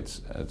sound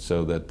bites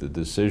so that the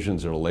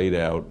decisions are laid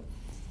out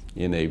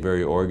in a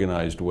very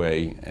organized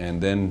way, and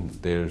then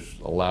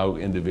allow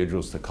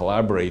individuals to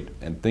collaborate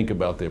and think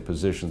about their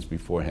positions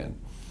beforehand.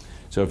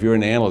 So if you're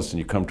an analyst and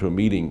you come to a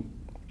meeting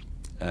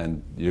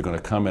and you're going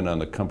to comment on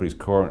the company's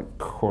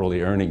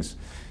quarterly earnings,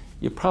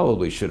 you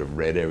probably should have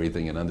read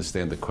everything and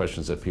understand the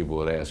questions that people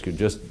would ask you,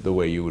 just the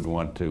way you would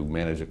want to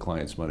manage a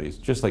client's money. It's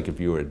just like if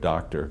you were a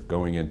doctor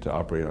going in to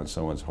operate on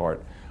someone's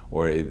heart,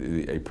 or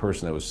a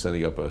person that was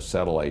setting up a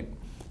satellite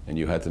and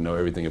you had to know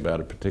everything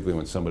about it, particularly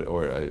when somebody,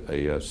 or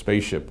a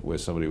spaceship where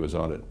somebody was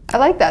on it. I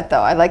like that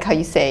though. I like how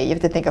you say you have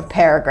to think of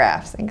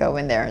paragraphs and go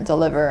in there and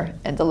deliver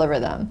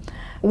them.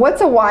 What's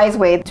a wise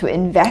way to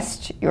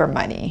invest your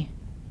money?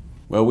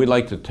 Well, we'd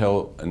like to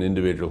tell an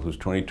individual who's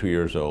 22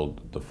 years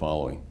old the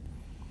following.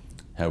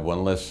 Have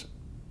one less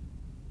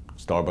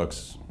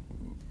Starbucks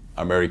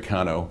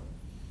Americano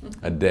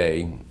a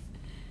day.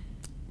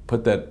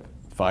 Put that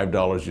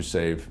 $5 you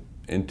save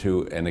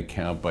into an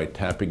account by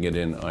tapping it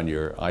in on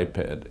your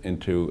iPad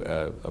into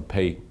a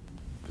pay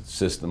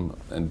system,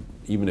 and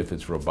even if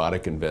it's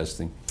robotic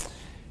investing,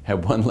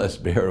 have one less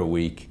bear a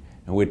week.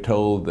 And we're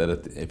told that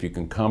if you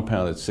can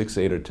compound at 6,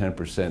 8, or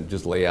 10%,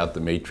 just lay out the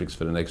matrix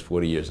for the next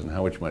 40 years and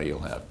how much money you'll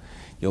have.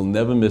 You'll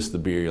never miss the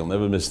beer, you'll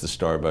never miss the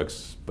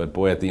Starbucks, but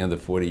boy, at the end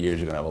of 40 years,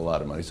 you're gonna have a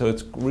lot of money. So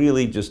it's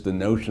really just the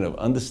notion of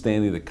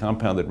understanding the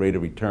compounded rate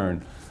of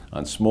return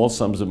on small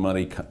sums of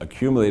money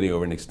accumulating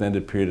over an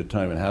extended period of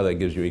time and how that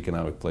gives you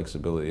economic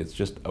flexibility. It's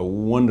just a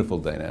wonderful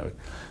dynamic.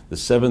 The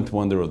seventh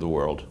wonder of the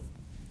world.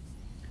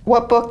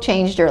 What book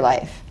changed your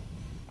life?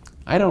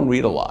 I don't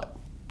read a lot.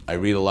 I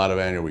read a lot of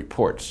annual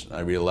reports. I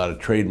read a lot of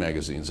trade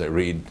magazines. I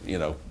read,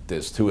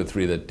 there's 2 or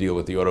 3 that deal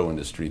with the auto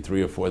industry,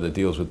 3 or 4 that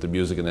deals with the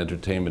music and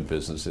entertainment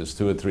business. There's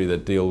 2 or 3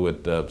 that deal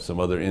with some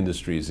other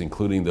industries,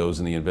 including those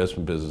in the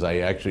investment business. I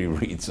actually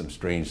read some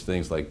strange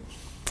things like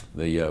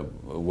the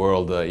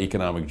World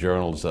Economic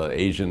Journal's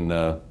Asian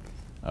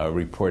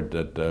report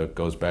that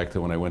goes back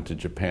to when I went to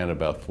Japan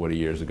about 40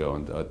 years ago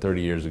and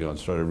 30 years ago and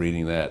started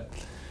reading that.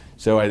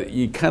 So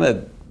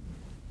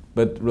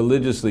but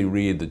religiously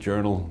read the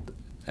journal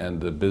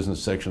and the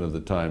business section of the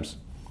Times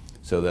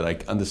so that I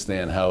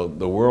understand how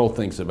the world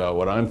thinks about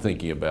what I'm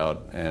thinking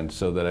about, and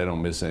so that I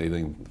don't miss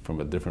anything from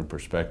a different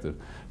perspective.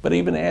 But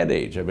even Ad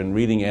Age, I've been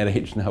reading Ad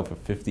Age now for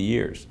 50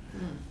 years.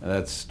 And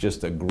that's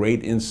just a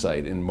great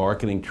insight in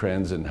marketing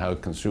trends and how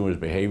consumers'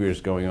 behavior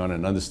is going on,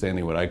 and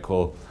understanding what I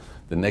call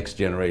the next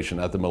generation,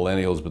 not the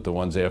millennials, but the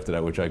ones after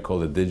that, which I call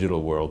the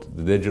digital world,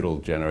 the digital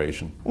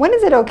generation. When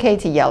is it okay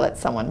to yell at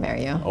someone,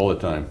 Mario? All the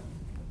time.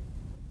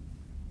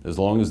 As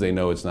long as they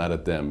know it's not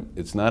at them.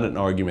 It's not an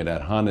argument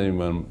ad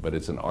hominem, but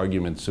it's an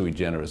argument sui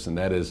generis, and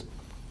that is,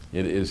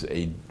 it is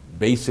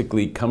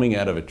basically coming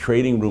out of a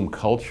trading room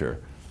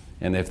culture,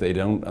 and if they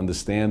don't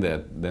understand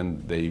that,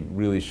 then they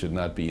really should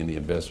not be in the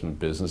investment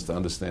business, to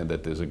understand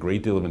that there's a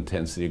great deal of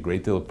intensity, a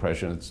great deal of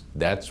pressure, and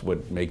that's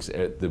what makes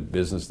the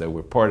business that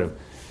we're part of.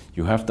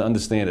 You have to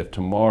understand if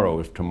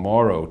tomorrow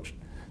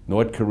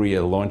North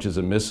Korea launches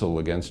a missile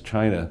against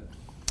China,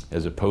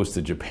 as opposed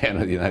to Japan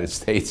or the United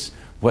States,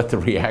 what the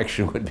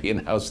reaction would be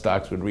and how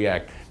stocks would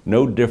react.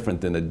 No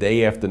different than the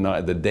day of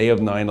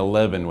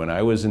 9/11 when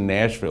I was in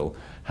Nashville,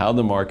 how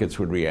the markets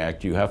would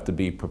react. You have to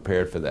be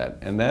prepared for that.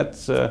 And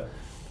that's, it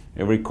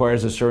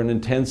requires a certain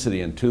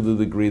intensity, and to the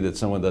degree that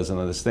someone doesn't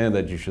understand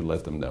that, you should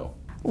let them know.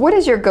 What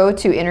is your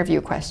go-to interview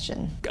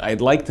question?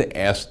 I'd like to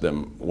ask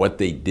them what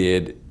they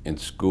did in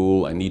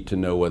school. I need to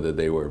know whether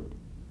they were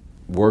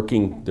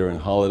working during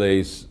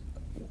holidays.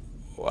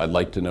 I'd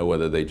like to know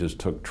whether they just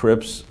took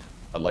trips.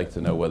 I'd like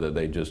to know whether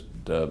they just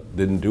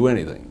didn't do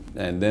anything.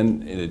 And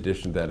then in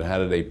addition to that, how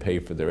do they pay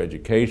for their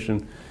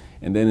education?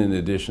 And then in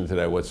addition to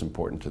that, what's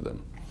important to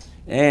them?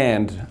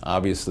 And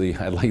obviously,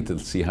 I'd like to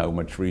see how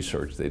much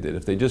research they did.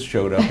 If they just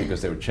showed up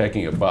because they were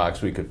checking a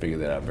box, we could figure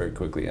that out very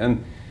quickly.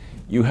 And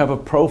you have a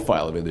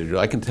profile of individual.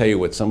 I can tell you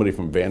what somebody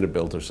from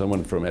Vanderbilt or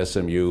someone from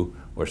SMU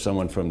or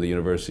someone from the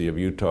University of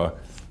Utah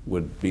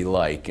would be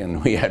like.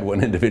 And we had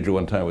one individual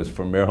one time who was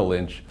from Merrill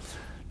Lynch.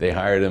 They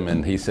hired him,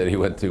 and he said he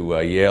went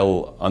to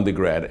Yale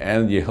undergrad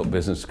and Yale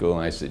Business School.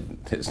 And I said,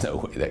 there's no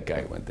way that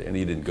guy went there. And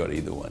he didn't go to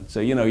either one. So,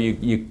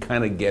 you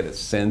kind of get a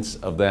sense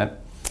of that.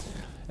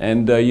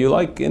 And you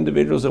like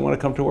individuals that want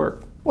to come to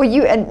work. Well,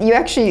 you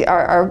actually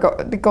are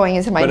going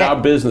into my But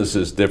our business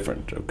is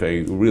different,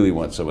 okay? We really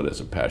want someone that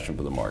has a passion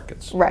for the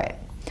markets. Right.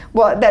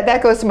 Well,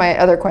 that goes to my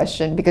other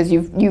question, because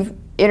you've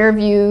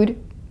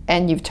interviewed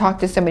and you've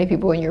talked to so many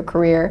people in your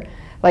career.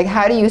 Like,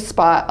 how do you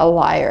spot a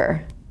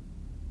liar?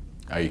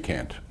 Oh, you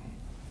can't.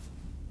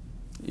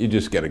 You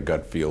just get a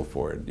gut feel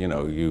for it.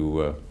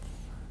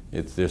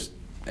 It's just,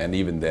 and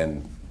even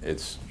then,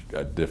 it's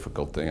a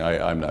difficult thing.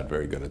 I'm not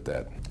very good at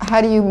that.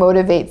 How do you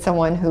motivate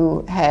someone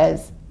who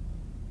has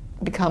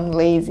become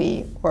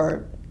lazy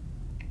or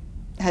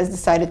has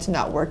decided to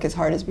not work as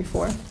hard as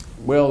before?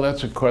 Well,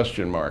 that's a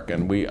question mark,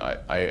 and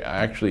I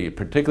actually,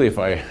 particularly if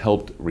I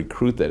helped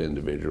recruit that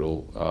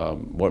individual,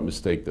 what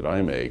mistake did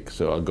I make?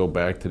 So I'll go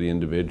back to the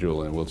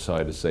individual and we'll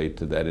try to say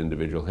to that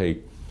individual, hey,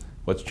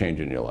 what's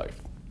changing in your life?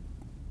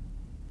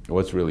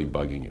 What's really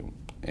bugging you?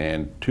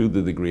 And to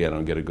the degree I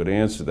don't get a good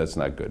answer, that's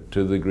not good.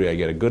 To the degree I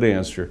get a good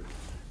answer,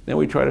 then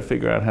we try to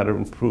figure out how to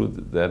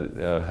improve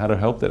that, how to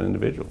help that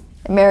individual.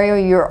 Mario,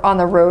 you're on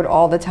the road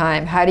all the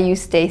time. How do you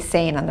stay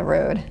sane on the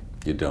road?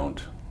 You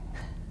don't.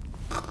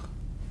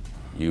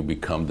 You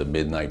become the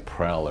midnight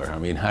prowler. I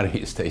mean, how do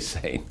you stay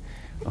sane?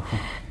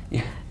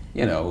 You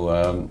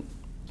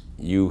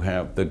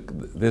have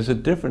there's a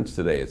difference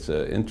today. It's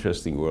an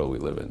interesting world we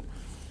live in.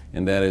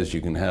 And that is,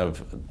 you can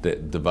have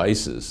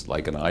devices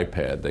like an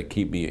iPad that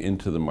keep me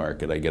into the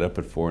market. I get up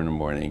at 4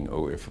 a.m,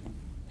 or if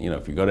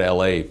you go to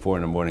LA, 4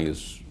 a.m.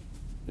 is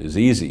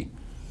easy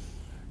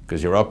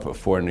because you're up at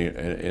 4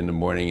 in the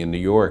morning in New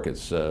York.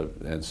 It's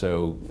and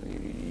so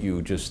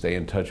you just stay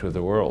in touch with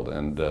the world,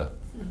 and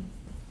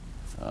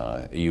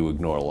you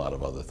ignore a lot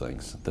of other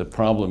things. The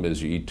problem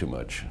is you eat too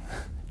much,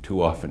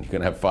 too often. You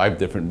can have 5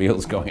 different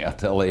meals going out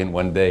to LA in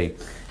one day.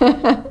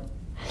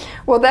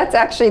 Well, that's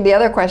actually the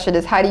other question,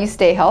 is how do you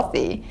stay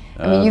healthy?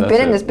 I mean, you've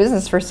been in this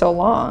business for so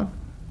long.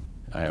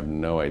 I have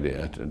no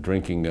idea.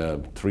 Drinking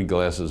 3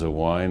 glasses of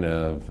wine,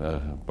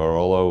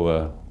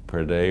 Barolo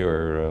per day,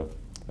 or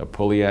a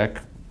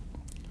Pouliac.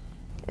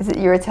 Is it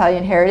your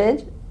Italian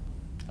heritage?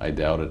 I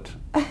doubt it.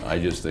 I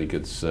just think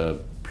it's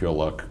pure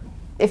luck.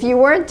 If you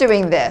weren't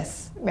doing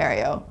this,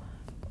 Mario,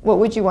 what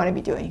would you want to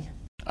be doing?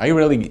 I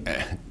really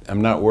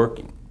am not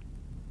working,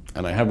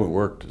 and I haven't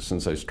worked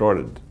since I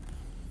started.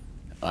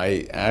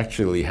 I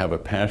actually have a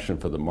passion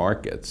for the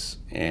markets,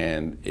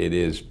 and it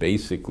is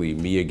basically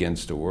me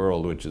against the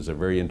world, which is a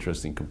very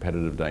interesting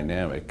competitive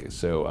dynamic.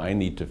 So I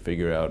need to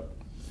figure out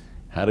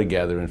how to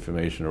gather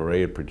information,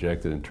 array it,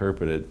 project it,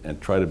 interpret it, and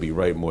try to be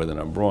right more than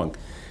I'm wrong.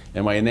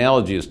 And my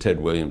analogy is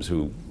Ted Williams,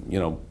 who,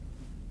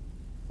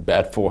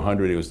 bat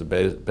 400, he was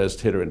the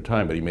best hitter in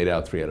time, but he made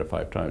out 3 out of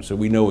 5 times. So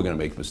we know we're going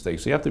to make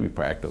mistakes. So you have to be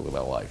practical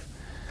about life.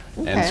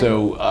 Okay. And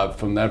so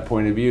from that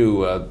point of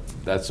view,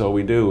 that's all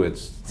we do.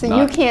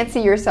 You can't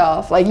see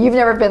yourself, like you've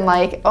never been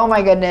like, oh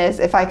my goodness,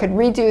 if I could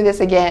redo this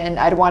again,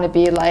 I'd want to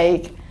be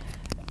like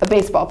a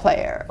baseball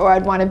player, or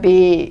I'd want to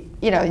be,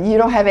 you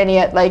don't have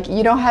any, like,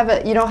 you don't have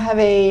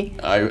a.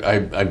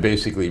 I'm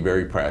basically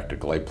very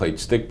practical. I played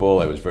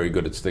stickball. I was very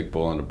good at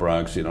stickball in the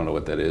Bronx. You don't know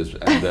what that is.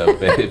 And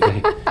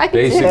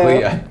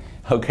basically,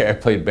 I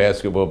played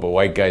basketball, but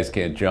white guys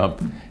can't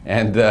jump.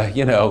 And,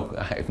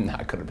 I'm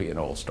not going to be an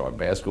all-star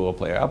basketball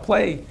player.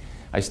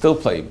 I still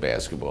play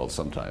basketball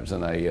sometimes.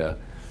 And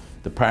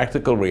the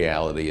practical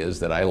reality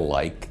is that I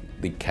like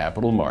the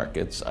capital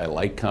markets, I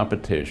like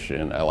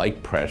competition, I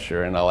like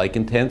pressure, and I like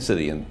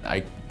intensity. And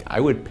I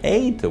would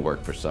pay to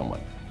work for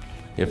someone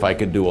if I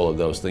could do all of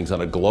those things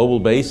on a global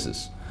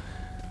basis.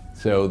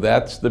 So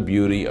that's the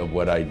beauty of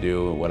what I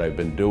do, and what I've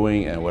been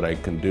doing, and what I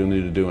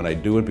continue to do. And I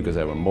do it because I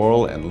have a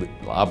moral and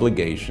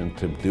obligation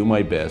to do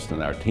my best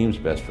and our team's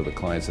best for the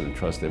clients that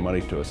entrust their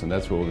money to us. And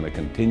that's what we're going to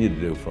continue to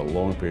do for a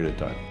long period of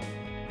time.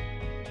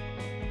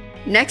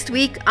 Next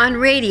week on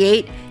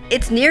Radiate,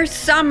 it's near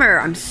summer.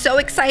 I'm so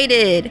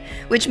excited,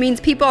 which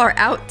means people are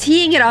out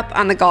teeing it up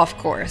on the golf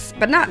course.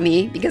 But not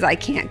me, because I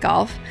can't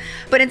golf.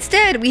 But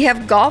instead, we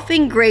have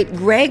golfing great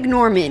Greg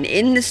Norman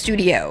in the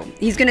studio.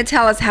 He's going to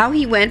tell us how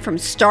he went from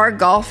star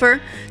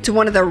golfer to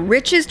one of the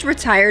richest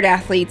retired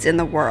athletes in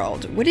the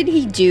world. What did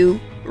he do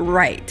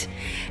right?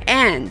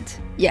 And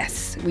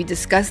yes, we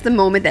discussed the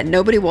moment that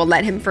nobody will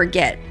let him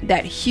forget,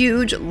 that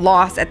huge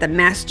loss at the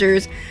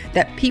Masters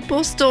that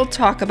people still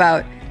talk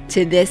about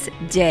to this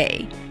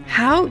day.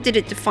 How did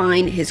it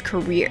define his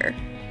career?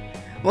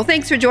 Well,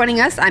 thanks for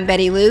joining us. I'm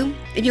Betty Lou.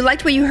 If you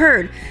liked what you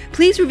heard,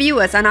 please review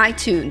us on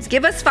iTunes.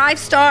 Give us 5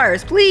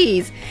 stars,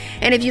 please.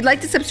 And if you'd like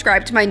to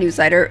subscribe to my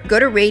newsletter, go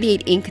to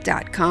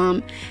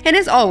radiateinc.com. And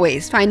as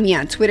always, find me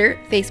on Twitter,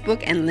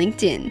 Facebook, and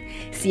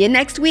LinkedIn. See you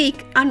next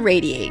week on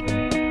Radiate.